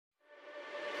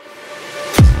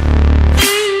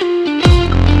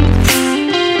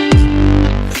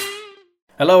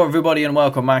Hello everybody and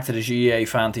welcome back to the GEA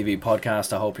Fan TV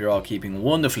podcast. I hope you're all keeping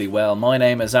wonderfully well. My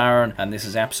name is Aaron and this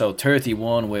is episode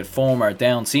 31 with former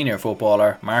Down senior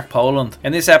footballer Mark Poland.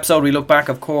 In this episode we look back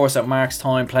of course at Mark's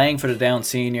time playing for the Down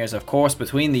seniors, of course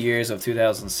between the years of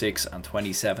 2006 and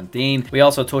 2017. We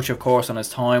also touch of course on his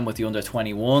time with the under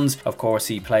 21s. Of course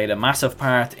he played a massive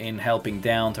part in helping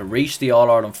Down to reach the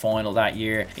All-Ireland final that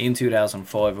year in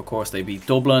 2005. Of course they beat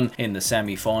Dublin in the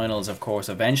semi-finals, of course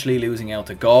eventually losing out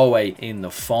to Galway in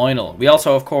the final. We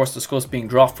also of course discussed being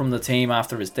dropped from the team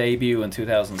after his debut in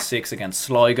 2006 against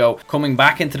Sligo, coming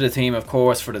back into the team of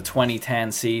course for the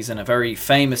 2010 season, a very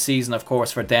famous season of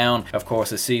course for Down, of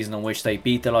course a season in which they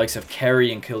beat the likes of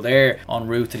Kerry and Kildare en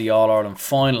route to the All-Ireland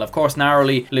final, of course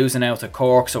narrowly losing out to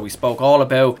Cork. So we spoke all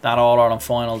about that All-Ireland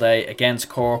final day against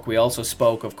Cork. We also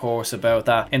spoke of course about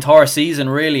that entire season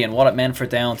really and what it meant for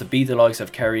Down to beat the likes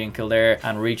of Kerry and Kildare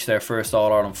and reach their first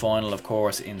All-Ireland final of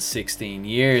course in 16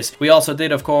 years. We also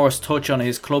did of course touch on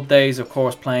his club days, of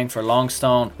course playing for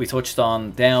Longstone. We touched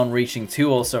on Down reaching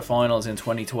two Ulster finals in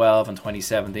 2012 and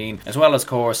 2017, as well as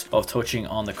course of touching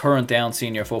on the current Down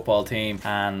senior football team,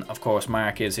 and of course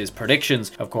Mark gives his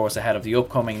predictions of course ahead of the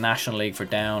upcoming National League for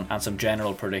Down and some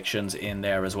general predictions in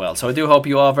there as well. So I do hope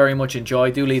you all very much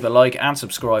enjoy. Do leave a like and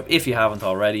subscribe if you haven't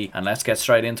already, and let's get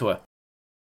straight into it.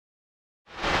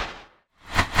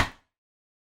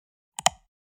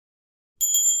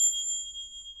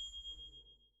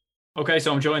 Okay,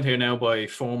 so I'm joined here now by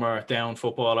former Down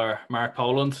footballer Mark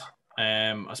Poland.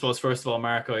 I suppose first of all,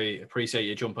 Mark, I appreciate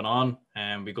you jumping on,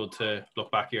 and it'd be good to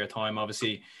look back at your time,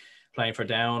 obviously playing for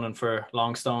Down and for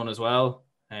Longstone as well.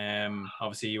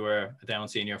 Obviously you were a Down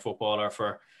senior footballer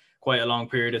for quite a long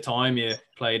period of time. You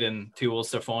played in two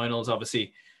Ulster finals,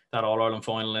 obviously that All-Ireland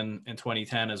final in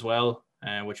 2010 as well,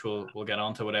 which we'll get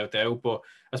onto without doubt. But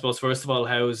I suppose first of all,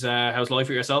 how's life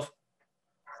for yourself?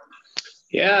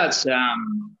 Yeah, it's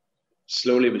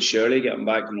slowly but surely getting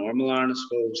back to normal, Aaron, I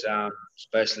suppose,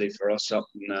 especially for us up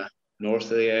in the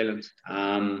north of the island.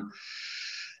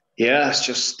 Yeah, it's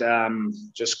just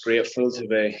grateful to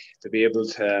be able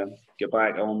to get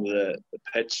back on the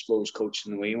pitch, I suppose,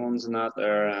 coaching the wee ones and that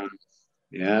there.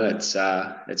 Yeah,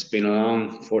 it's been a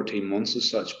long 14 months as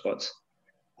such, but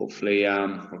hopefully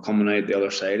we're coming out the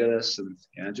other side of this, and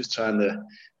yeah, just trying to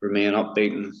remain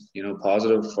upbeat and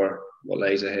positive for what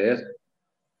lies ahead.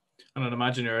 And I'd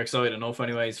imagine you're excited enough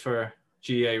anyways for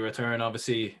GA return.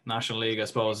 Obviously National League I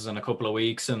suppose is in a couple of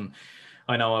weeks, and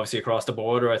I know obviously across the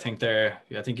border I think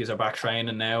he's back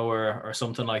training now or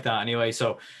something like that anyway,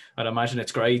 so I'd imagine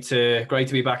it's great to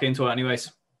be back into it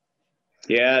anyways.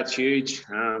 Yeah, it's huge.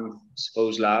 I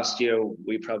suppose last year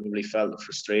we probably felt the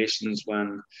frustrations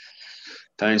when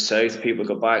down south people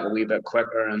got back a wee bit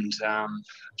quicker, and I'm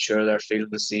sure they're feeling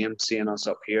the same seeing us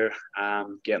up here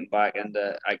getting back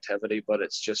into activity. But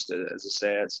it's just, as I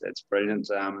say, it's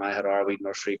brilliant. I had our wee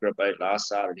nursery group out last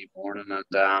Saturday morning,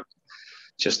 and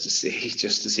just to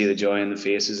see the joy in the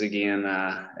faces again,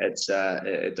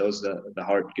 it does the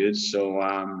heart good. So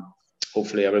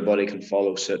hopefully everybody can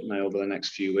follow suit now over the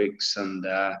next few weeks, and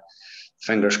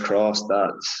fingers crossed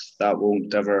that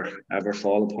won't ever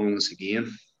fall upon us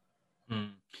again.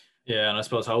 Yeah, and I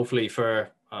suppose hopefully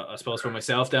for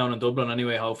myself down in Dublin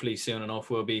anyway, hopefully soon enough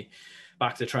we'll be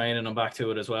back to training and back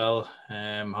to it as well.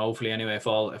 Hopefully anyway, if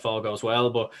all goes well.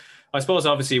 But I suppose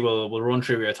obviously we'll run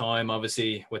through your time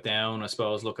obviously with Down. I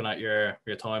suppose looking at your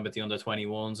time with the under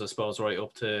 21s, I suppose right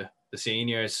up to the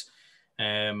seniors.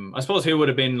 I suppose who would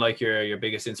have been like your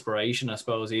biggest inspiration, I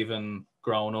suppose, even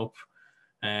growing up?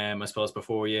 I suppose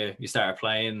before you started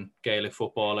playing Gaelic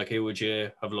football, like who would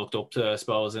you have looked up to, I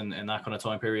suppose, in that kind of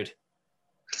time period?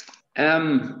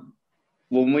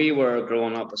 When we were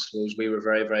growing up, I suppose we were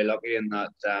very, very lucky in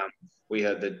that we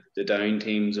had the Down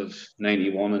teams of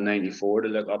 91 and 94 to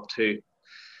look up to.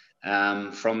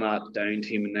 From that Down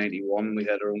team in 91, we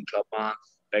had our own clubman,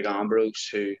 Big Ambrose,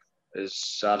 who is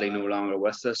sadly no longer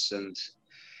with us, and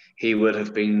he would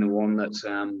have been the one that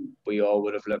we all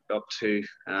would have looked up to.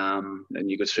 And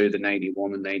you go through the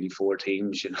 91 and 94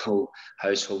 teams,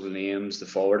 household names, the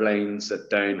forward lines that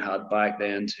Down had back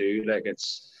then too. Like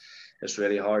it's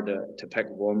really hard to pick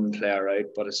one player out.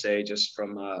 But I say just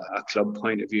from a club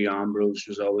point of view, Ambrose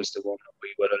was always the one that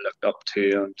we would have looked up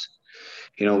to. And,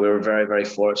 we were very, very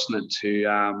fortunate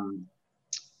to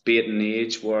be at an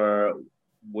age where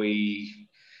we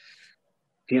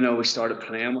started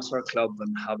playing with our club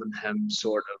and having him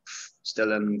sort of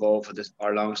still involved with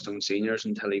our Longstone seniors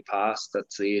until he passed at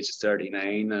the age of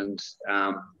 39, and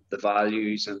the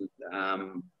values and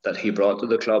that he brought to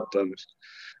the club. And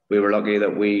we were lucky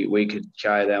that we could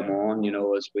carry them on,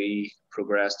 as we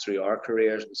progressed through our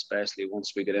careers, especially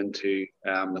once we get into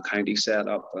the county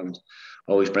setup, and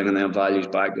always bringing them values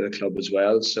back to the club as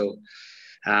well. So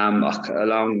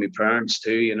along with my parents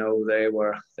too, they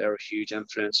were a huge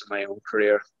influence in my own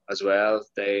career as well.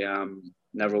 They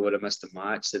never would have missed a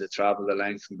match. They'd have travelled the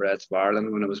length and breadth of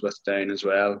Ireland when I was with Down as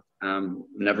well.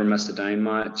 Never missed a Down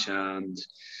match, and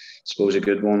I suppose a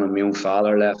good one. And my own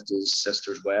father left his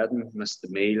sister's wedding, missed the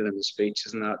meal and the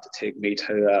speeches and that, to take me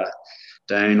to a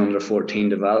Down under 14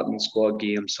 development squad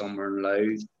game somewhere in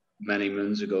Louth many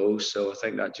moons ago. So I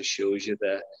think that just shows you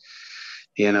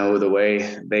the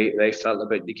way they felt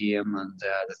about the game, and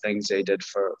the things they did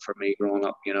for me growing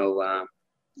up.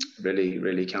 Really,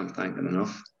 really can't thank them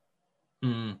enough.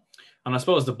 Mm. And I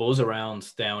suppose the buzz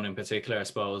around Down in particular, I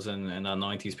suppose, in that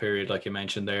 90s period, like you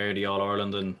mentioned there, the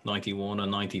All-Ireland in 91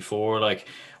 and 94, like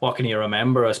what can you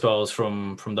remember, I suppose,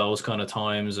 from those kind of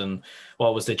times, and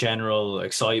what was the general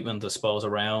excitement, I suppose,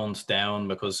 around Down?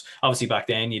 Because obviously back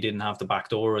then you didn't have the back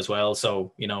door as well.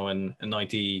 So, in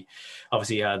 90,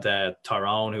 obviously you had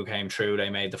Tyrone who came through, they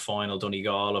made the final,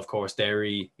 Donegal, of course,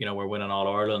 Derry, were winning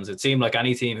All-Irelands. It seemed like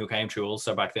any team who came through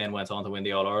Ulster back then went on to win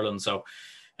the All-Ireland. So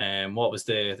what was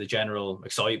the general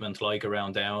excitement like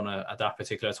around Down at that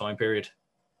particular time period?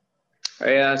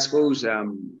 Yeah, I suppose,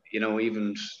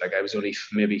 even like I was only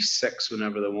maybe 6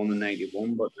 whenever they won in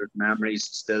 91, but there's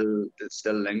memories that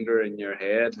still linger in your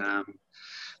head.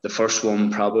 The first one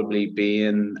probably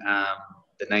being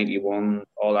the 91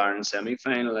 All-Ireland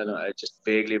semi-final. And I just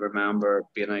vaguely remember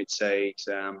being outside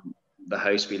the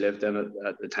house we lived in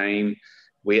at the time,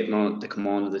 waiting on it to come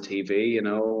on to the TV,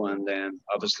 and then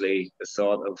obviously the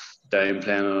thought of Down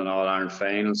playing in an All-Ireland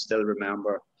final. Still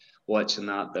remember watching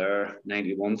that there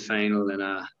 91 final in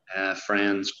a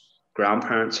friend's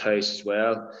grandparents' house as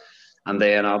well. And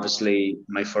then obviously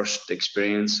my first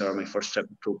experience, or my first trip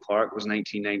to Croke Park, was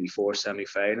 1994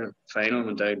 semi-final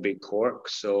when Down beat Cork.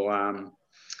 So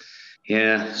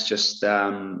yeah, it's just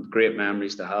great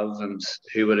memories to have. And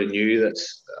who would have knew that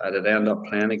I'd end up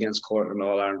playing against Cork in the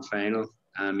All-Ireland final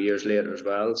years later as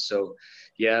well. So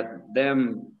yeah,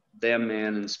 them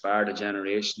men inspired a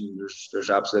generation. There's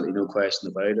absolutely no question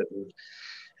about it.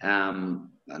 And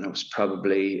I know it's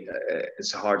probably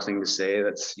it's a hard thing to say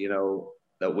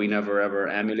that we never ever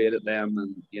emulated them,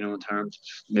 and in terms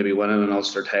of maybe winning an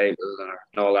Ulster title or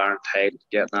an All-Ireland title,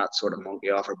 getting that sort of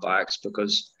monkey off our backs,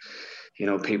 because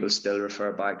people still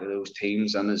refer back to those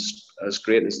teams, and as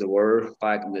great as they were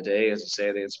back in the day, as I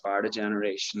say, they inspired a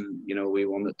generation. We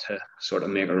wanted to sort of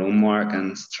make our own mark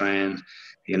and try and,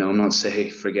 not say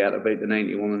forget about the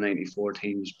 91 and 94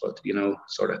 teams, but,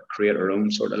 sort of create our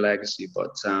own sort of legacy.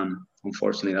 But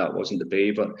unfortunately, that wasn't to be.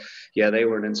 But yeah, they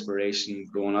were an inspiration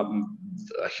growing up, and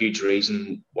a huge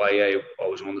reason why I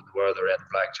always wanted to wear the red and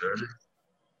black jersey.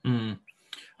 Mm.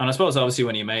 And I suppose obviously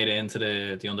when you made it into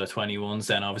the under 21s,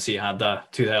 then obviously you had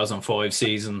that 2005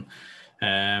 season,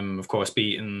 of course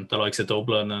beating the likes of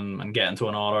Dublin and getting to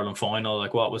an All-Ireland final.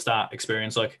 Like, what was that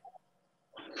experience like?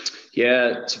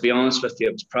 Yeah, to be honest with you,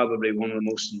 it was probably one of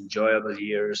the most enjoyable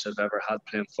years I've ever had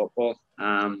playing football.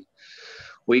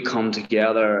 We come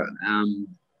together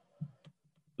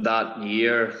that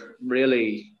year,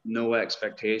 really no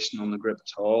expectation on the group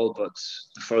at all, but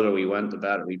the further we went, the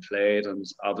better we played. And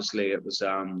obviously it was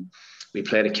we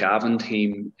played a Cavan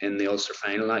team in the Ulster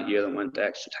final that year that went to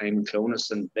extra time in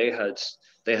Clonus, and they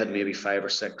had maybe 5 or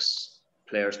 6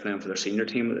 players playing for their senior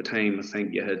team at the time. I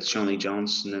think you had Shawnee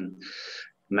Johnson and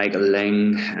Michael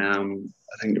Ling.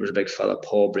 I think there was a big fella,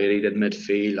 Paul Brady, did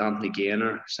midfield. Anthony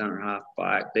Gaynor, centre half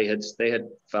back. They had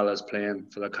fellas playing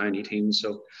for their county team,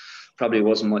 so probably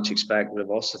wasn't much expected of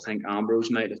us. I think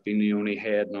Ambrose might have been the only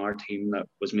head in our team that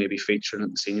was maybe featuring at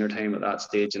the senior team at that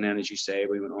stage. And then, as you say,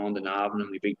 we went on to Navan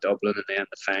and we beat Dublin, and then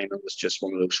the final was just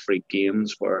one of those freak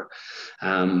games where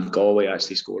Galway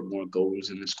actually scored more goals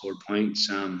than they scored points.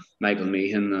 Michael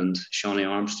Meehan and Shawnee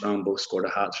Armstrong both scored a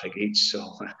hat-trick each.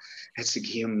 So it's a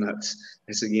game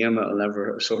that'll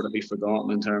never sort of be forgotten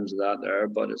in terms of that there.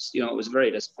 But it was very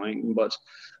disappointing. But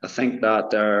I think that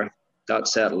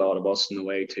set a lot of us in the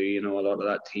way too. A lot of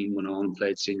that team went on and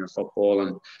played senior football,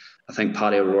 and I think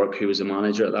Paddy O'Rourke, who was the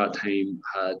manager at that time,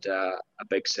 had a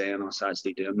big say in us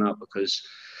actually doing that, because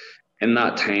in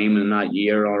that time, in that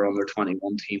year, our under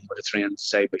 21 team would have trained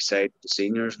side by side with the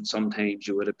seniors, and sometimes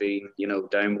you would have been,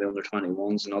 down with the under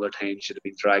 21s, and other times you'd have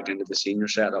been dragged into the senior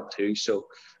setup too. So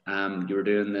you were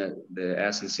doing the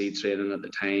S&C training at the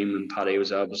time, and Paddy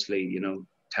was obviously,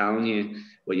 telling you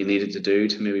what you needed to do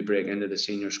to maybe break into the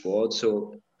senior squad.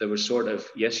 So there was sort of,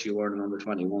 yes, you were an under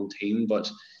 21 team,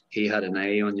 but he had an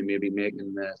eye on you maybe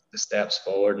making the steps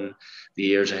forward and the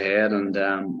years ahead. And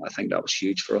I think that was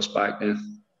huge for us back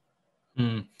then.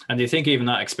 And do you think even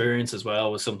that experience as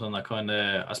well was something that kind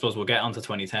of, I suppose we'll get onto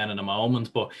 2010 in a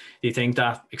moment, but do you think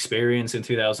that experience in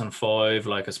 2005,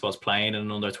 like I suppose playing in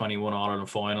an under 21 All-Ireland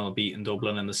final, beating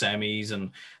Dublin in the semis and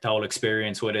the whole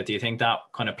experience with it, do you think that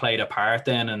kind of played a part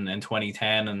then in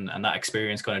 2010 and that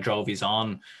experience kind of drove you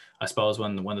on, I suppose,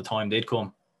 when the time did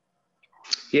come?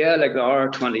 Yeah, like our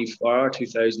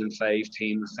 2005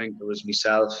 team, I think there was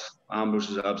myself, Ambrose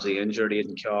was obviously injured,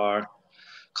 Aidan Carr,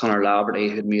 Conor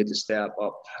Laverty had made the step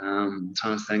up. I'm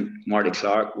trying to think, Marty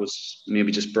Clark was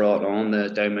maybe just brought on. The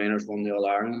Down Miners won the All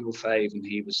Ireland in 05 and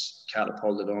he was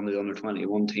catapulted on the under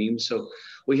 21 team. So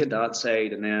we had that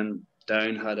side, and then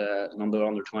Down had another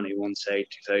under 21 side,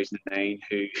 2009,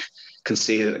 who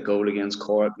conceded a goal against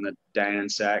Cork in the dying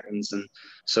seconds. And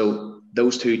so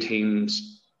those two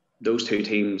teams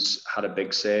had a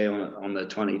big say on the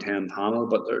 2010 panel,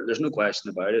 but there's no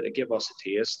question about it. It gave us a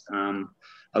taste.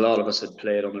 A lot of us had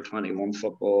played under 21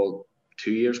 football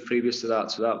 2 years previous to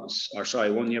that. So that was,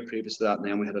 1 year previous to that. And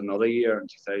then we had another year in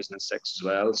 2006 as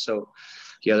well. So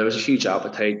yeah, there was a huge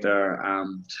appetite there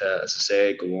to, as I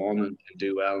say, go on and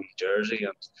do well in Jersey.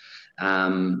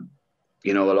 And,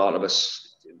 a lot of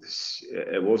us,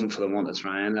 it wasn't for the want of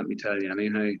trying, let me tell you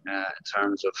anyhow, in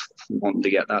terms of wanting to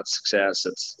get that success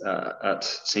at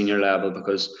senior level,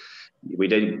 because we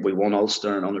won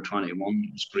Ulster in under 21.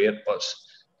 It was great, but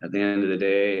at the end of the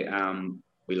day,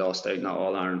 we lost out in that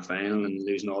All-Ireland final, and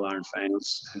losing All-Ireland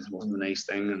finals wasn't a nice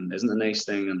thing and isn't a nice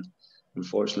thing. And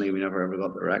unfortunately, we never ever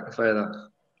got to rectify that.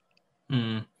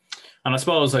 And I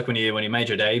suppose like when you made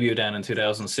your debut down in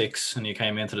 2006 and you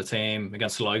came into the team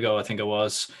against Sligo, I think it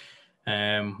was,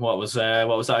 what was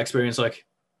that experience like?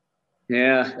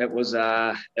 Yeah, it was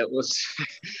it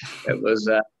was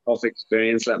a tough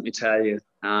experience, let me tell you.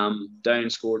 Down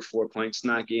scored 4 points in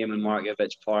that game in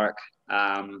Markievicz Park.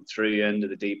 Threw into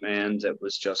the deep end. It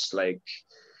was just like,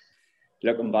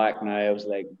 looking back now, I was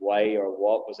like, why or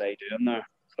what was I doing there?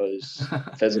 Because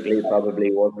physically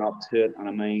probably wasn't up to it.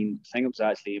 And I think it was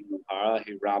actually even O'Hara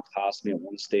who ran past me at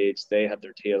one stage. They had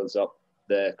their tails up.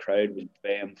 The crowd was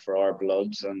baying for our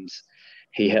bloods, and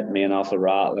he hit me an awful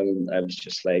rattle, and I was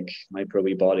just like, my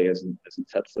probie body isn't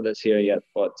fit for this here yet.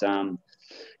 But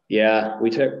yeah, we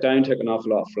took an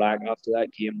awful lot of flack after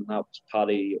that game, and that was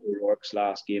Paddy O'Rourke's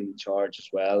last game in charge as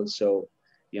well. So,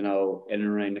 in and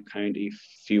around the county, a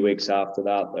few weeks after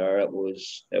that, it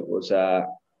was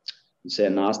I'd say a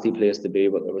nasty place to be,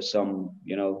 but there was some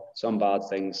bad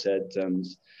things said, and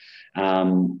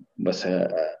with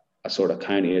a sort of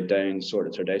county of Down sort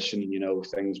of tradition,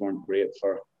 things weren't great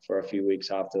for a few weeks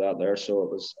after that there. So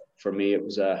it was, for me, it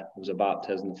was a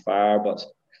baptism of fire, but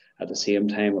at the same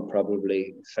time, it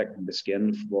probably thickened the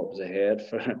skin for what was ahead,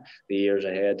 for the years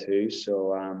ahead too.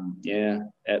 So yeah,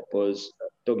 it was,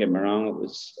 don't get me wrong, it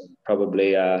was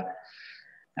probably a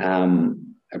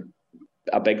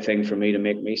big thing for me to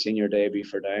make me senior debut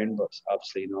for Down, but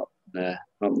obviously not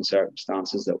in the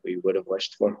circumstances that we would have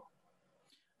wished for.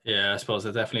 Yeah, I suppose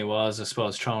it definitely was. I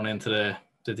suppose thrown into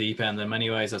the deep end in many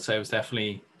ways. I'd say it was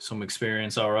definitely some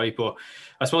experience, all right. But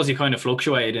I suppose you kind of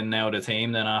fluctuated in now the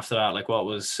team. Then after that, what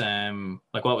was kind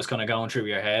of going through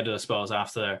your head, I suppose,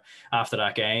 after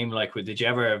that game? Like,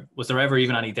 was there ever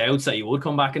even any doubts that you would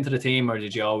come back into the team, or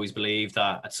did you always believe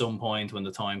that at some point when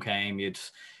the time came, you'd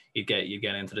get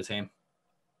into the team?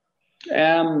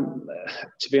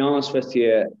 To be honest with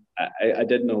you, I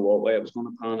didn't know what way it was going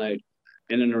to pan out.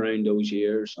 In and around those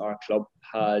years, our club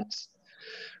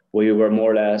we were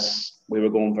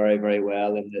going very, very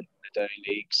well in the Down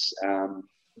leagues.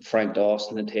 Frank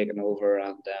Dawson had taken over,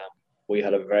 and we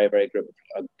had a very, very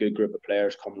good group of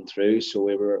players coming through. So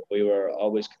we were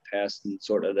always contesting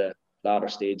sort of the latter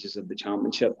stages of the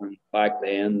championship. And back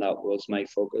then, that was my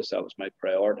focus. That was my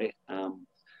priority.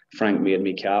 Frank made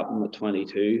me captain at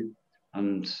 22.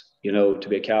 And, to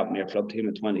be a captain of your club team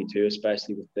at 22,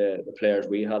 especially with the players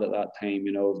we had at that time,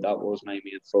 that was my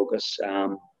main focus.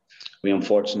 We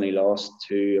unfortunately lost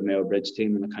to a Mayo Bridge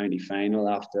team in the county final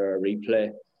after a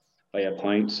replay by a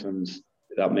point. And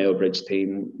that Mayo Bridge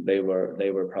team, they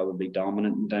were probably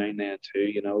dominant down there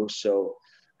too, So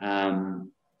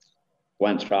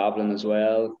went travelling as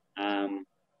well. I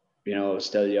was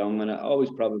still young, and I always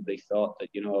probably thought that,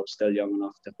 I was still young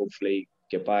enough to hopefully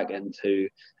get back into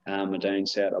a Down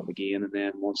setup again. And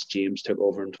then once James took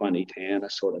over in 2010, I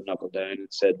sort of knuckled down and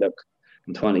said, look,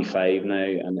 I'm 25 now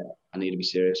and I need to be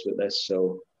serious with this.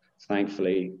 So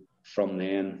thankfully from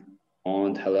then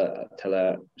on till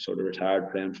I sort of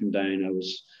retired playing from Down, I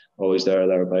was always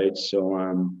thereabouts.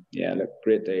 So yeah, look,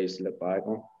 great days to look back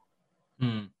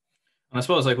on. And I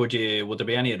suppose, like, would there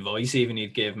be any advice even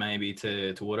you'd give maybe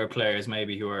to other players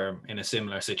maybe who are in a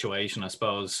similar situation? I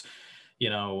suppose,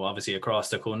 obviously across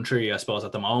the country, I suppose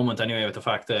at the moment anyway, with the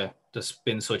fact that there's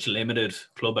been such limited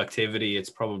club activity, it's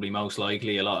probably most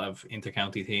likely a lot of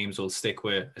intercounty teams will stick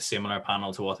with a similar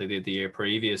panel to what they did the year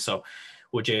previous. So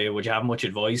would you have much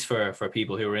advice for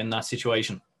people who are in that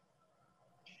situation?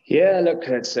 Yeah, look,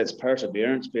 it's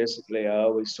perseverance. Basically, I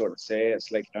always sort of say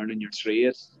it's like learning your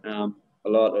trade. A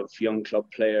lot of young club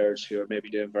players who are maybe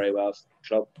doing very well for the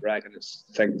club reckon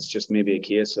think it's just maybe a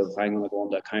case of I'm going to go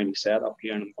into a county setup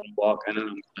here and I'm going to walk in and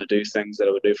I'm going to do things that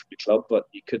I would do for the club. But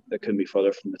that couldn't be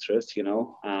further from the truth.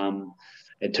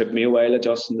 It took me a while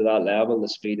adjusting to that level, the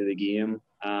speed of the game.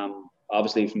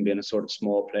 Obviously, from being a sort of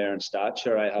small player in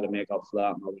stature, I had to make up for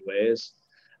that in other ways,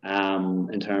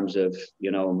 in terms of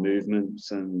movements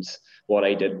and what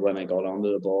I did when I got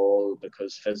onto the ball,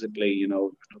 because physically, there's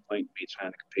no point in me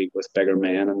trying to compete with bigger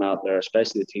men and that there,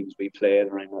 especially the teams we played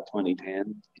around that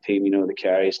 2010 team, the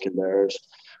Kerrys, Kildares,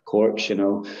 Corks,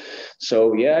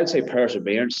 So yeah, I'd say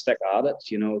perseverance, stick at it,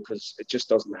 because it just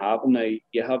doesn't happen. Now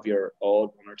you have your odd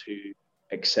one or two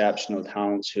exceptional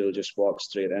talents who'll just walk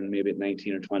straight in maybe at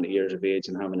 19 or 20 years of age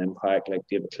and have an impact, like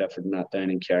David Clifford and that down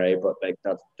in Kerry, but like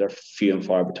that they're few and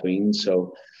far between.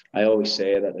 So I always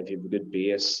say that if you have a good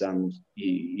base and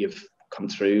you've come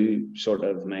through sort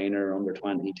of minor under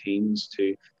 20 teams,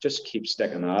 to just keep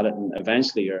sticking at it, and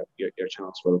eventually your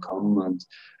chance will come. And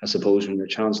I suppose when your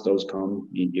chance does come,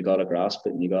 you got to grasp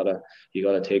it, and you got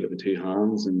to take it with two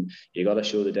hands, and you got to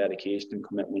show the dedication and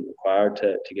commitment required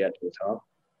to get to the top.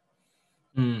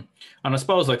 And I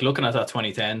suppose, like, looking at that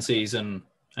 2010 season,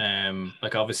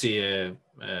 like obviously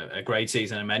a great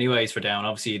season in many ways for Down.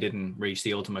 Obviously, you didn't reach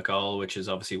the ultimate goal, which is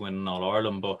obviously winning All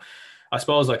Ireland. But I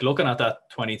suppose, like, looking at that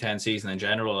 2010 season in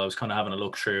general, I was kind of having a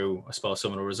look through, I suppose,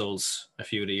 some of the results a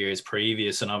few of the years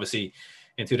previous, and obviously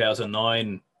in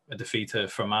 2009, a defeat to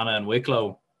Fermanagh and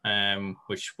Wicklow.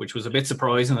 Which was a bit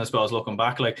surprising, I suppose, looking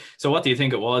back. Like, so what do you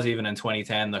think it was even in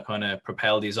 2010 that kind of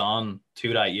propelled these on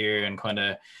to that year, and kind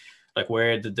of like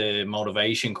where did the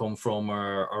motivation come from,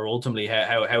 or ultimately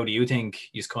how do you think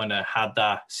you kind of had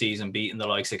that season beating the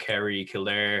likes of Kerry,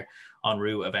 Kildare en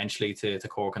route eventually to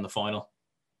Cork in the final?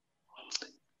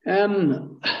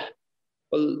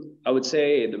 Well, I would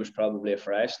say there was probably a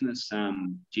freshness.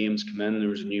 James came in, there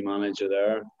was a new manager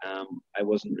there. I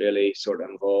wasn't really sort of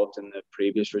involved in the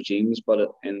previous regimes,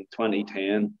 but in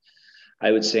 2010,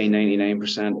 I would say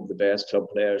 99% of the best club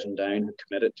players in Down had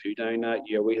committed to Down that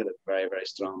year. We had a very, very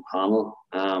strong panel,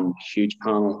 huge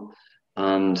panel.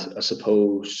 And I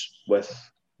suppose with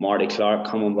Marty Clark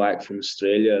coming back from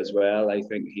Australia as well, I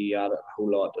think he added a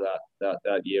whole lot to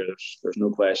that year. There's no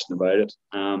question about it.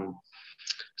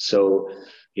 So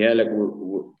yeah, like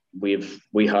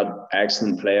we had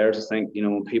excellent players. I think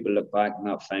when people look back in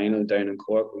that final down in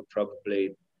Cork,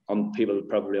 people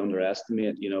probably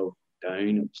underestimate.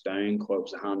 Down, it was Down. Cork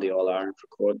was a handy All Ireland for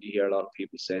Cork. You hear a lot of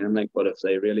people saying but if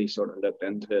they really sort of looked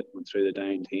into it, went through the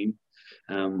Down team,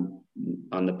 on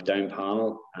the Down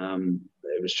panel,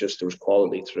 it was just there was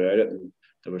quality throughout it, and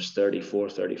there was 34,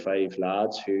 35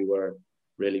 lads who were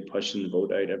really pushing the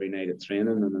boat out every night at training.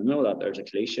 And I know that there's a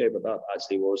cliche, but that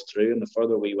actually was true. And the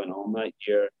further we went on that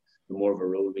year, the more of a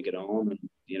role we get on. And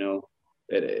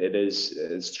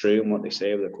it's true in what they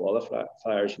say with the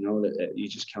qualifiers. That you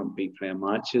just can't be playing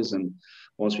matches. And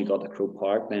once we got to Croke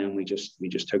Park, then we just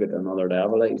took it to another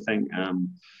level, I think.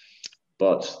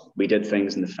 But we did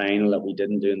things in the final that we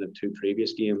didn't do in the two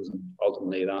previous games, and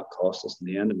ultimately that cost us in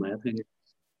the end, in my opinion.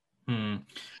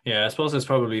 Yeah, I suppose it's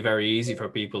probably very easy for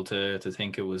people to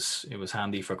think it was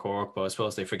handy for Cork, but I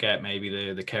suppose they forget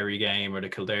maybe the Kerry game or the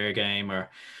Kildare game, or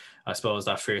I suppose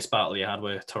that fierce battle you had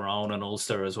with Tyrone and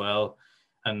Ulster as well.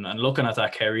 And looking at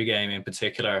that Kerry game in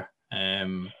particular,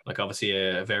 like obviously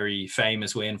a very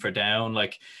famous win for Down.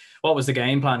 Like, what was the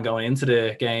game plan going into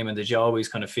the game, and did you always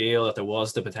kind of feel that there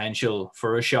was the potential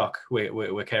for a shock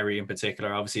with Kerry in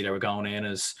particular? Obviously, they were going in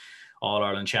as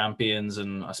All-Ireland champions,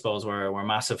 and I suppose we're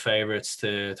massive favourites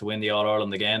to win the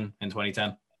All-Ireland again in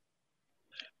 2010.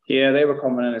 Yeah, they were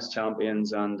coming in as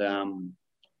champions, and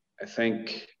I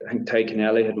think Ty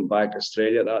Kennelly had went back to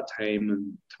Australia at that time,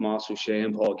 and Tomas O'Shea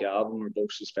and Paul Galvin were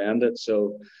both suspended.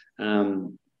 So,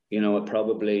 it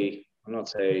probably, I'm not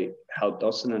saying helped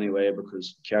us in any way,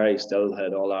 because Kerry still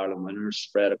had All-Ireland winners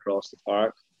spread across the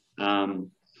park.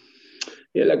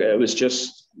 Yeah, look, it was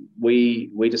just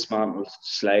we dismantled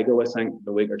Sligo, I think,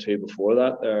 the week or two before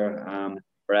that. There,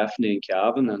 Breffney and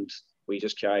Cavan, and we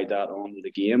just carried that on to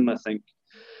the game. I think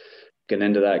getting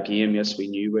into that game, yes, we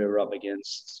knew we were up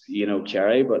against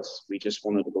Kerry, but we just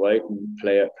wanted to go out and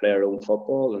play our own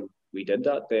football, and we did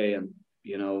that day. And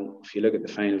you know, if you look at the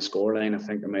final scoreline, I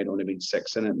think there might only been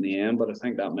 6 in it in the end, but I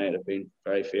think that might have been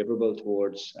very favourable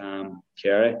towards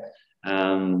Kerry.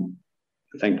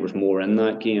 I think there was more in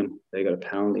that game. They got a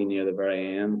penalty near the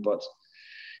very end, but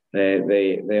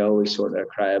they always sort of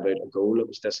cry about a goal that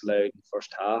was disallowed in the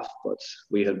first half, but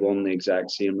we had won the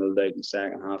exact same ruled out in the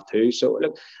second half too. So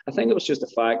look, I think it was just the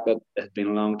fact that it had been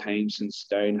a long time since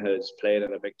Down has played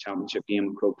in a big championship game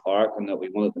in Croke Park, and that we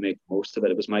wanted to make the most of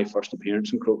it. It was my first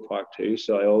appearance in Croke Park too,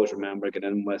 so I always remember getting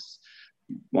in with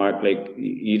Mark, like,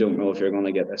 you don't know if you're going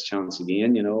to get this chance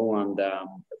again, you know, and it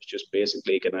was just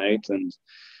basically getting out. And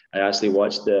I actually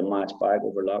watched the match back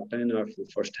over lockdown there for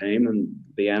the first time, and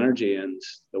the energy and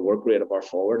the work rate of our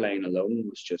forward line alone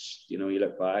was just, you know, you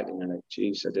look back and you're like,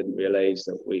 geez, I didn't realise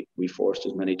that we forced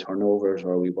as many turnovers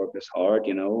or we worked as hard,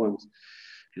 you know. And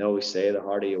I always say the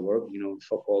harder you work, you know,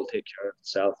 football will take care of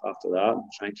itself after that. And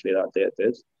thankfully that day it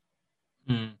did.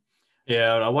 Mm.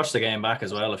 Yeah, I watched the game back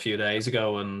as well a few days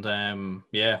ago, and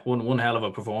yeah, one hell of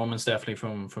a performance definitely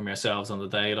from yourselves on the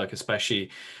day. Like, especially,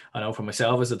 I know for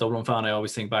myself as a Dublin fan, I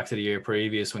always think back to the year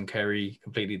previous when Kerry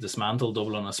completely dismantled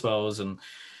Dublin, I suppose, and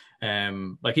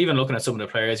like even looking at some of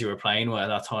the players you were playing with at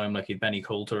that time, like you'd Benny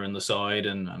Coulter in the side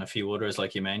and a few others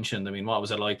like you mentioned. I mean, what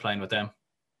was it like playing with them?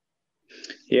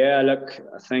 Yeah, look,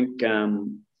 I think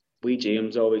we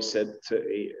James always said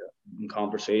in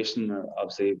conversation,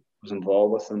 obviously was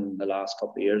involved with in the last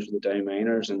couple of years with the Down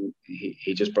Miners, and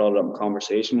he just brought it up in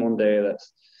conversation one day that,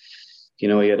 you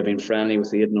know, he had been friendly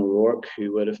with Aidan O'Rourke,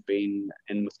 who would have been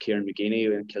in with Kieran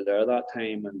McGeeney in Kildare that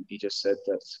time, and he just said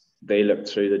that they looked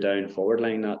through the down forward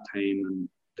line that time, and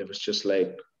it was just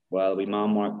like, well, we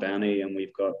man Mark Benny, and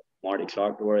we've got Marty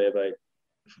Clark to worry about.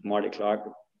 If Marty Clark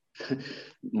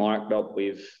marked up,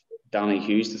 we've Danny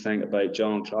Hughes to think about,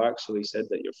 John Clark. So he said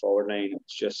that your forward line,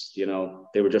 it's just, you know,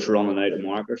 they were just running out of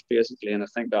markers basically, and I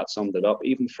think that summed it up.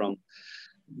 Even from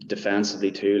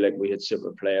defensively too, like we had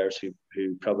super players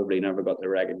who probably never got the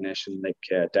recognition, like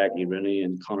Decky Rooney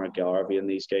and Conor Garvey and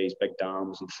these guys, big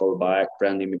dams and full back,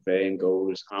 Brendan McVeigh in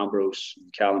goals, Ambrose,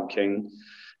 Callum King,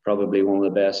 probably one of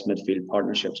the best midfield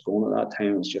partnerships going at that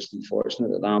time. It's just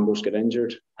unfortunate that Ambrose got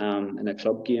injured in a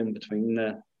club game between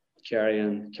the Kerry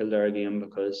and Kildare game,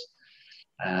 because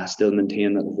I still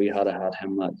maintain that if we had had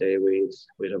him that day,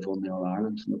 we'd have won the All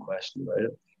Ireland, no question about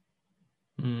it.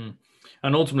 Mm.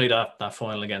 And ultimately, that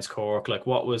final against Cork, like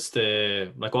what was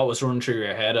running through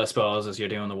your head, I suppose, as you're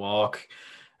doing the walk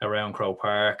around Croke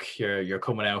Park? You're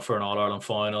coming out for an All Ireland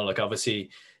final. Like, obviously,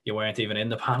 you weren't even in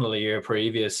the panel a year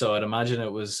previous, so I'd imagine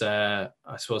it was, I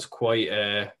suppose, quite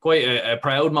a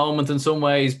proud moment in some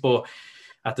ways, but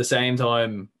at the same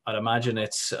time, I'd imagine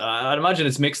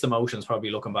it's mixed emotions. Probably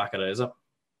looking back at it, is it?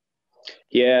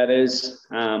 Yeah, it is.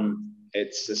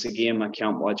 It's a game I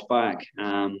can't watch back.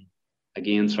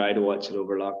 Again, tried to watch it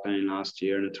over lockdown last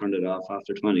year, and I turned it off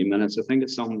after 20 minutes. I think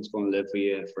it's something that's going to live with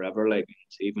you forever. Like,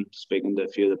 even speaking to a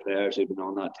few of the players who've been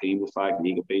on that team, the fact that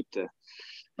you get beat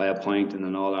by a point in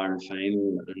an All Ireland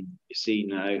final, and you see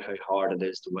now how hard it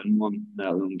is to win one, let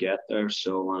alone get there.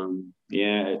 So,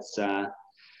 yeah, it's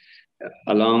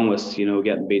along with, you know,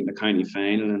 getting beaten in the county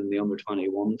final and the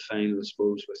under-21 final, I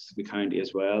suppose, with the county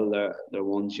as well. They're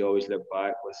ones you always look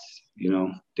back with, you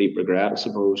know, deep regret, I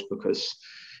suppose, because,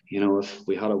 you know, if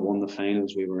we had won the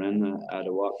finals we were in, I'd have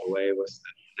walked away with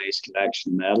a nice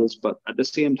collection of medals. But at the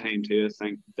same time, too, I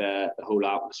think the whole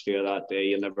atmosphere that day,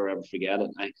 you'll never ever forget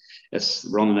it. It's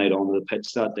running out onto the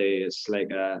pitch that day. It's like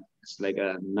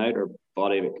an outer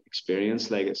body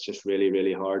experience. Like, it's just really,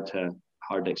 really hard to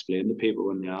explain to people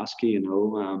when they ask you, you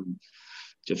know.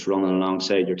 Just running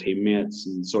alongside your teammates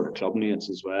and sort of club mates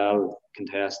as well,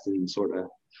 contesting sort of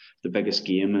the biggest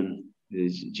game in the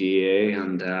GAA.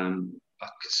 And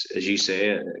as you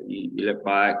say, you look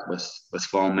back with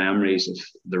fond memories of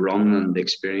the run and the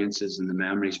experiences and the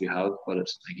memories we have. But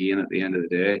it's, again, at the end of the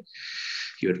day,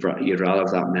 you'd rather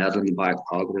have that medal in the back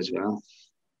pocket as well.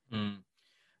 Mm.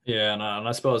 Yeah, and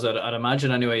I suppose I'd imagine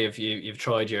anyway, if you've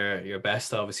tried your best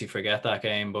to obviously forget that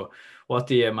game, but what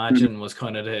do you imagine was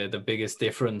kind of the biggest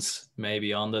difference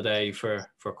maybe on the day for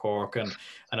Cork? And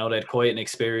I know they had quite an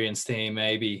experienced team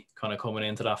maybe kind of coming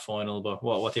into that final, but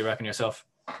what do you reckon yourself?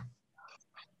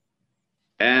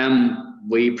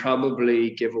 We probably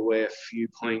give away a few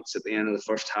points at the end of the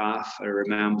first half. I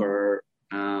remember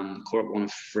Cork won a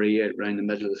free out around the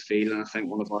middle of the field, and I think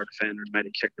one of our defenders might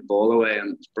have kicked the ball away,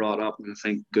 and it was brought up, and I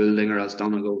think Gouldinger, as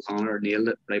Donegal O'Connor, nailed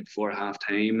it right before half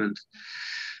time.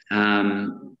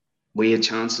 And we had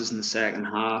chances in the second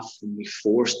half, and we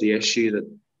forced the issue that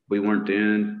we weren't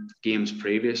doing games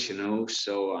previous,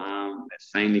 so it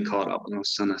finally caught up with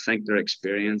us, and I think their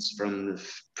experience from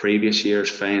the previous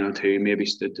year's final too maybe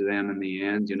stood to them in the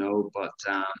end, but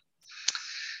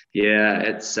yeah,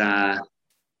 it's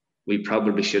we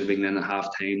probably should have been in at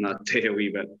half time that day a wee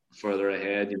bit further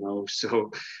ahead, So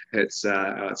it's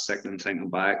sickening thinking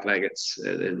back. Like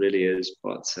it really is.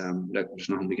 But look, there's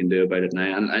nothing we can do about it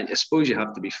now. And I suppose you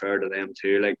have to be fair to them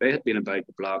too. Like they had been about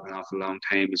the block an awful long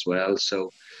time as well.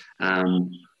 So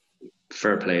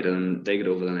fair play to them. They get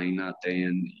over the line that day,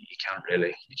 and you can't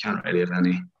really have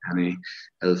any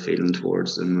ill feeling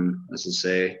towards them. And as I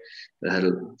say, they had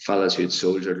fellas who'd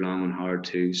soldiered long and hard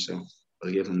too. So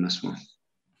I'll give them this one.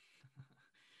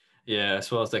 Yeah, I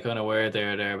suppose they kind of were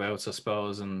thereabouts, I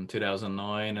suppose, in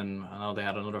 2009. And I know they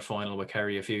had another final with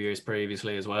Kerry a few years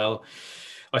previously as well.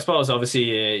 I suppose,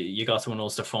 obviously, you got to an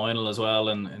Ulster final as well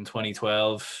in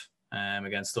 2012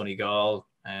 against Donegal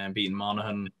and beating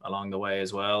Monaghan along the way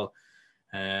as well.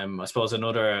 I suppose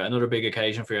another big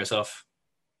occasion for yourself.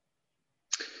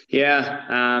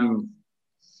 Yeah,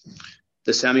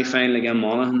 the semi-final against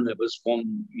Monaghan, it was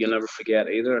one you'll never forget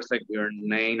either. I think we were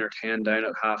 9 or 10 down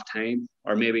at half time,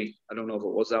 or maybe, I don't know if it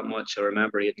was that much. I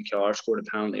remember Aidan Kildare scored a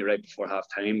penalty right before half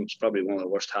time, which was probably one of the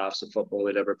worst halves of football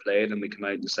we'd ever played. And we came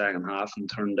out in the second half and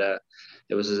turned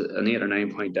it was an 8 or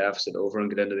 9 point deficit over and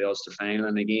get into the Ulster final.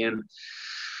 And again,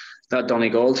 that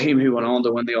Donegal team who went on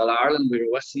to win the All Ireland, we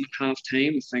were with them at half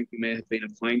time. I think we may have been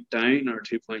a point down or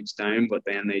 2 points down, but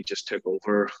then they just took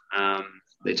over.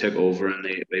 They took over and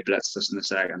they blitzed us in the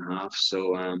second half.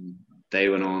 So they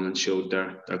went on and showed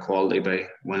their quality by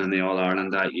winning the All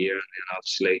Ireland that year, and then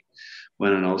obviously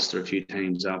winning Ulster a few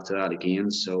times after that again.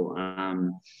 So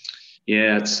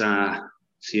yeah, it's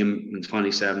same in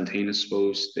 2017, I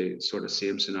suppose, the sort of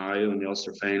same scenario in the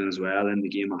Ulster final as well, in the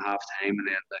game at half time, and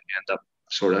then they end up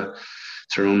sort of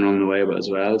thrown run away with as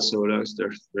well. So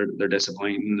they're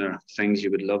disappointing. They're things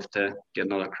you would love to get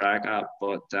another crack at,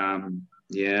 but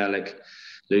yeah, like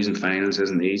losing finals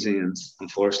isn't easy, and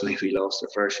unfortunately we lost our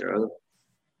fair share of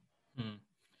them.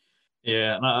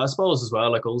 Yeah, and I suppose as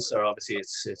well, like Ulster, obviously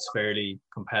it's fairly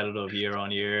competitive year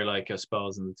on year. Like I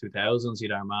suppose in the 2000s,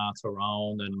 you'd Armagh,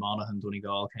 Tyrone, and Monaghan,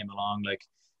 Donegal came along. Like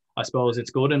I suppose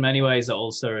it's good in many ways that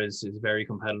Ulster is very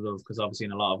competitive, because obviously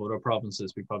in a lot of other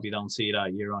provinces we probably don't see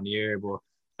that year on year. But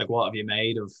like, what have you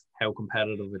made of how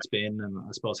competitive it's been, and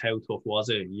I suppose how tough was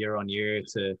it year on year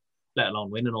to, let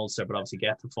alone win an Ulster, but obviously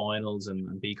get to finals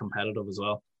and be competitive as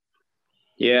well?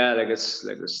 Yeah, it's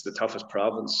the toughest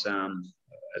province.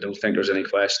 I don't think there's any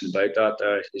question about that.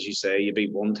 There, as you say, you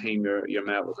beat one team, you're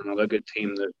met with another good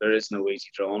team. There is no easy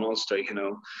draw in Ulster,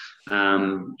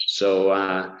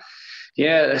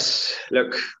 Yeah,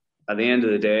 look, at the end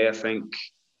of the day, I think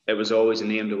it was always a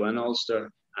name to win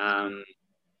Ulster.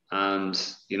 And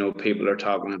people are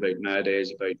talking about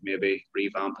nowadays about maybe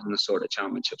revamping the sort of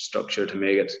championship structure to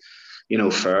make it,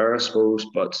 fair, I suppose.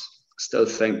 But I still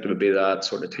think there would be that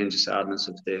sort of tinge of sadness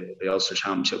if the Ulster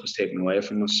Championship was taken away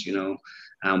from us,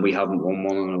 and we haven't won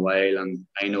one in a while. And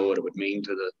I know what it would mean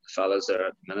to the fellas there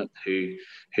at the minute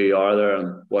who are there,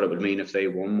 and what it would mean if they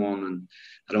won one. And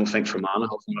I don't think Fermanagh have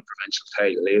won a provincial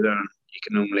title either, and you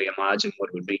can only imagine what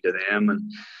it would mean to them. And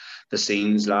the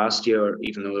scenes last year,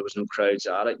 even though there was no crowds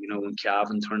at it, when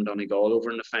Cavan turned Donegal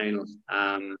over in the final.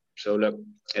 So look,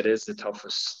 it is the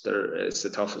toughest. It's the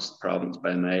toughest province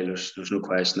by a mile. There's no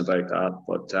question about that.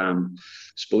 But I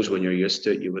suppose when you're used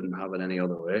to it, you wouldn't have it any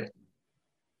other way.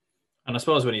 And I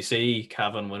suppose when you see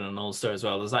Cavan winning an Ulster as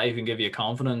well, does that even give you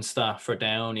confidence that for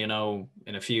Down, in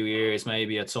a few years,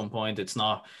 maybe at some point, it's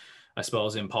not, I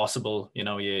suppose, impossible? You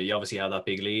obviously had that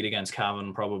big lead against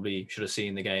Cavan, probably should have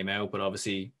seen the game out, but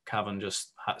obviously Cavan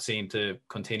just seemed to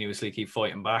continuously keep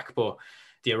fighting back. But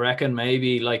do you reckon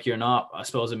maybe, like, you're not, I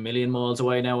suppose, a million miles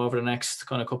away now over the next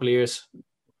kind of couple of years?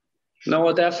 No,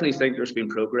 I definitely think there's been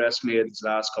progress made these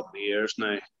last couple of years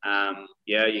now.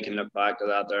 Yeah, you can look back to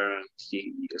that there. And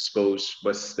I suppose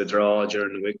with the draw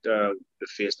during the week there, they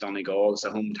faced Donegal. It's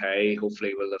a home tie.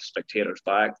 Hopefully we'll have spectators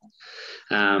back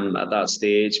at that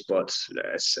stage. But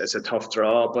it's a tough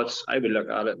draw. But I would look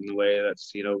at it in the way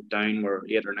that, Down were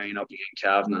 8 or 9 up against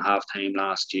Cavan at half time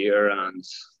last year, and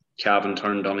Cavan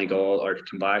turned Donegal, or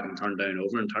come back and turned Down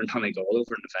over and turned Donegal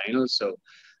over in the final. So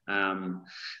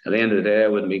at the end of the day, I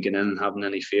wouldn't be getting in and having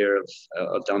any fear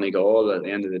of Donegal. At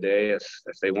the end of the day,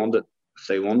 if they want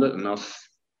it enough,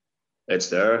 it's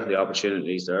there. The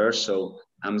opportunity's there. So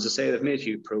as I say, they've made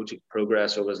huge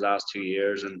progress over the last 2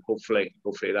 years, and hopefully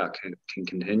that can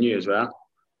continue as well.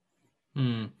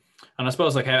 And I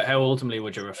suppose, like, how ultimately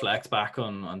would you reflect back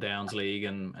on Downs League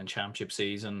and Championship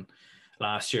season?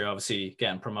 last year, obviously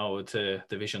getting promoted to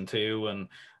Division 2, and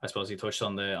I suppose you touched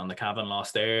on the Cavan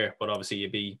loss there, but obviously you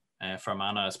beat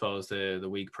Fermanagh, I suppose, the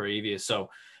week previous. So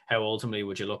how ultimately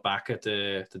would you look back at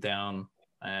the Down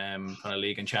kind of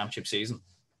league and championship season?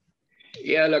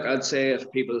 Yeah, look, I'd say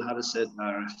if people had said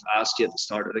or asked you at the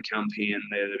start of the campaign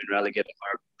they'd been relegated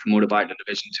or promoted back to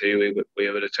Division 2, we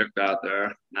would have took that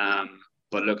there.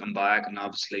 But looking back, and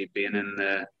obviously being in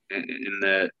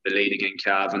the lead against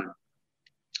Cavan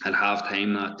at half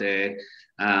time that day,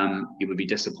 you would be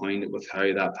disappointed with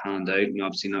how that panned out, and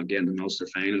obviously not getting the Ulster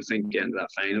final. I think getting to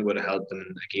that final would have helped them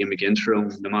in a game against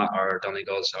Rome, no matter, or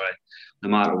Donegal, sorry, no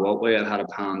matter what way it had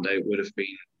panned out, would have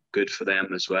been good for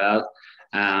them as well.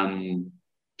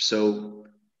 So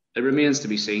it remains to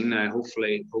be seen now.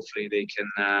 Hopefully they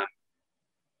can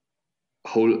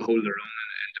hold their own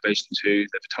in Division 2. They have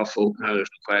a tough opener, there's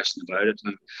no question about it.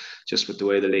 And just with the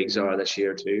way the leagues are this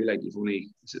year too, like you've only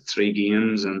 3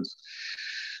 games, and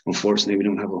unfortunately we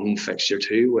don't have a home fixture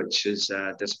too, which is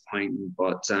disappointing.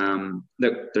 But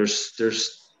look, there's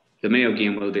the Mayo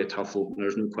game will be a tough opener.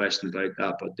 There's no question about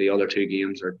that. But the other 2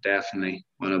 games are definitely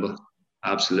winnable,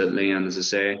 absolutely. And as I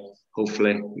say,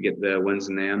 hopefully we get the wins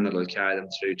in them that'll carry them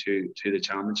through to the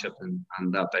championship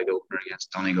and that big opener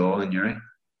against Donegal and Uri.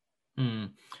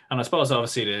 And I suppose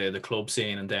obviously the club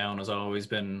scene in Down has always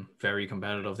been very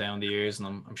competitive down the years, and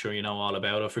I'm sure you know all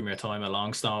about it from your time at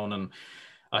Longstone. And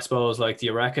I suppose, like, do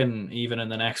you reckon even in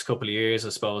the next couple of years, I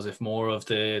suppose, if more of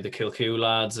the Kilcoo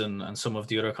lads and some of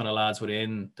the other kind of lads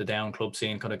within the Down club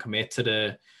scene kind of commit to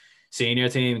the senior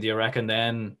team, do you reckon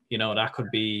then, that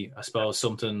could be, I suppose,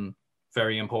 something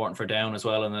very important for Down as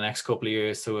well in the next couple of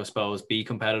years to, I suppose, be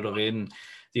competitive in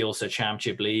the Ulster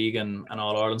Championship League and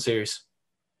All-Ireland series?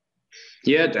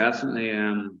 Yeah, definitely.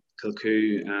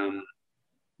 Kilcoo,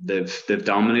 they've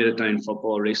dominated Down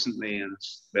football recently, and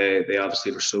they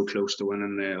obviously were so close to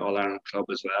winning the All Ireland club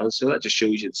as well. So that just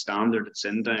shows you the standard it's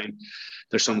in Down.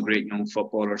 There's some great young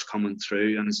footballers coming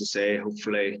through, and as I say,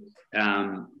 hopefully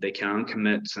they can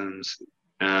commit.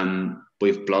 And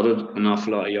we've blooded an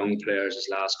awful lot of young players this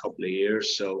last couple of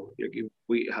years, so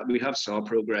we have saw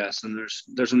progress, and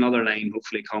there's another line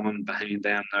hopefully coming behind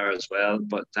them there as well.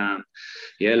 But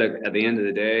yeah, look, at the end of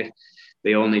the day,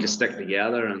 they all need to stick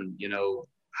together and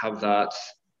have that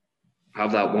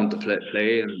want to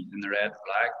play in the red and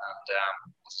black,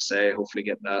 and as I say, hopefully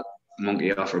get that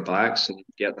monkey off our backs and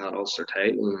get that Ulster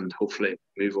title, and hopefully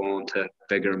move on to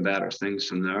bigger and better things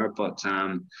from there. But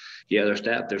yeah,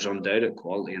 there's undoubted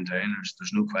quality in Down.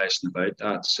 There's no question about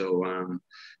that. So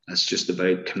it's just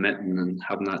about committing and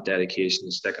having that dedication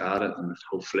to stick at it, and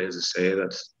hopefully, as I say,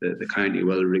 that the county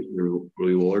will reap the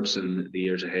rewards in the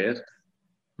years ahead.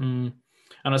 And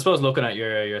I suppose looking at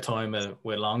your time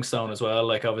with Longstone as well,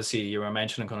 like obviously you were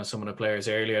mentioning kind of some of the players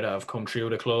earlier that have come through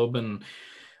the club, and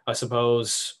I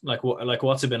suppose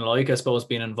what's it been like, I suppose,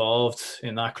 being involved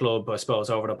in that club, I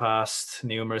suppose, over the past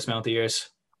numerous amount of years?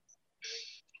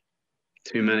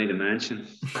 Too many to mention.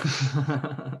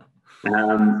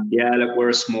 Yeah, look, we're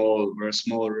a small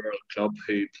rural club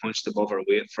who punched above our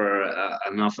weight for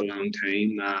an awful long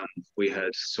time. We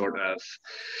had sort of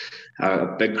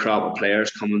a big crop of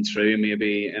players coming through,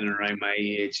 maybe in and around my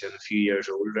age and a few years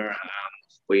older.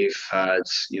 We've had,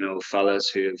 fellas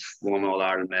who have won All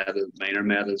Ireland minor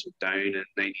medals with Down in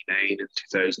 '99 and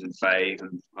 2005,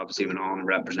 and obviously went on and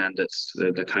represented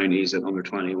the counties at under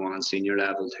 21 and senior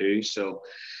level too. So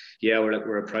yeah,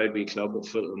 we're a proud wee club at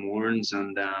foot of the Mourns,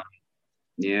 and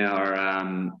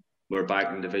yeah, we're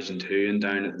back in Division 2 and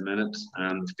Down at the minute.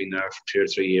 We've been there for 2 or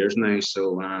 3 years now.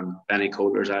 So Benny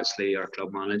Coulter's actually our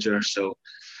club manager. So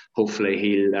hopefully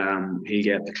he'll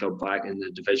get the club back in the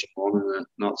Division 1 in the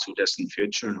not so distant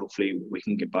future, and hopefully we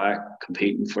can get back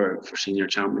competing for senior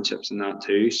championships and that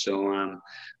too. So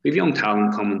we've young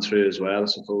talent coming through as well, I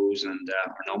suppose, and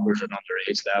our numbers at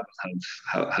underage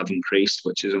level have increased,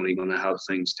 which is only going to help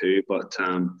things too. But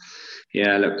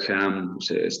yeah, look,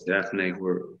 it's definitely,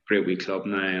 we're a great wee club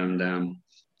now, and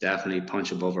definitely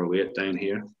punch above our weight down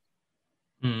here.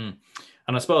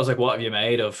 And I suppose, like, what have you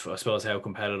made of, I suppose, how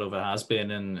competitive it has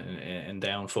been in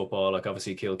Down football? Like,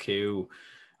 obviously Kilcoo,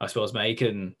 I suppose,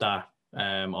 making that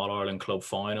All-Ireland club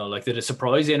final. Like, did it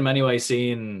surprise you in many ways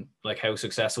seeing like how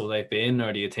successful they've been,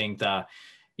 or do you think that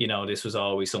this was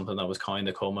always something that was kind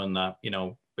of coming, that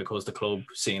because the club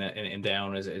scene in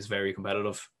Down is very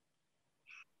competitive?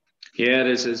 Yeah, it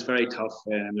is. It's very tough,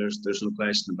 and there's no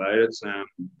question about it.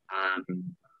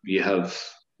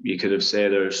 You could have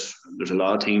said there's a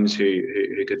lot of teams who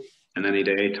could in any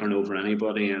day turn over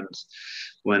anybody, and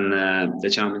when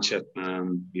the championship,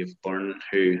 you've Burn,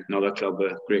 who another club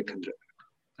with great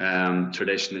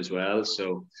tradition as well.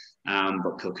 So,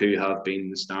 but Kilcoo have been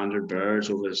the standard bearers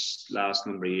over this last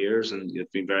number of years, and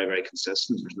they've been very, very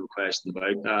consistent. There's no question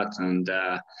about that. And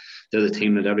they're the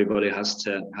team that everybody has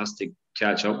to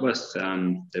catch up with. They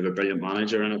have a brilliant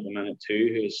manager in at the minute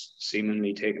too, who's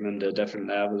seemingly taken them to a different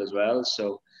level as well.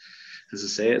 So, as I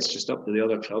say, it's just up to the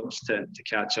other clubs to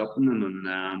catch up on them.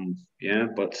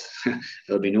 And but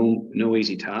it'll be no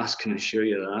easy task, can I assure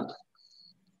you that.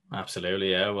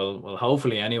 Absolutely, yeah. Well,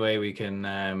 hopefully, anyway, we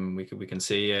can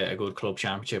see a good club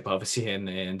championship, obviously,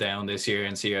 in Down this year,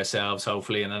 and see ourselves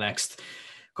hopefully in the next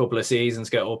couple of seasons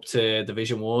get up to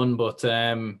Division 1. But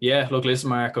look, listen,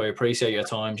 Mark, I appreciate your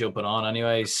time jumping on.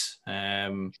 Anyways,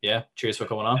 cheers for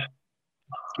coming on.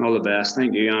 All the best.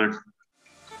 Thank you, Aaron.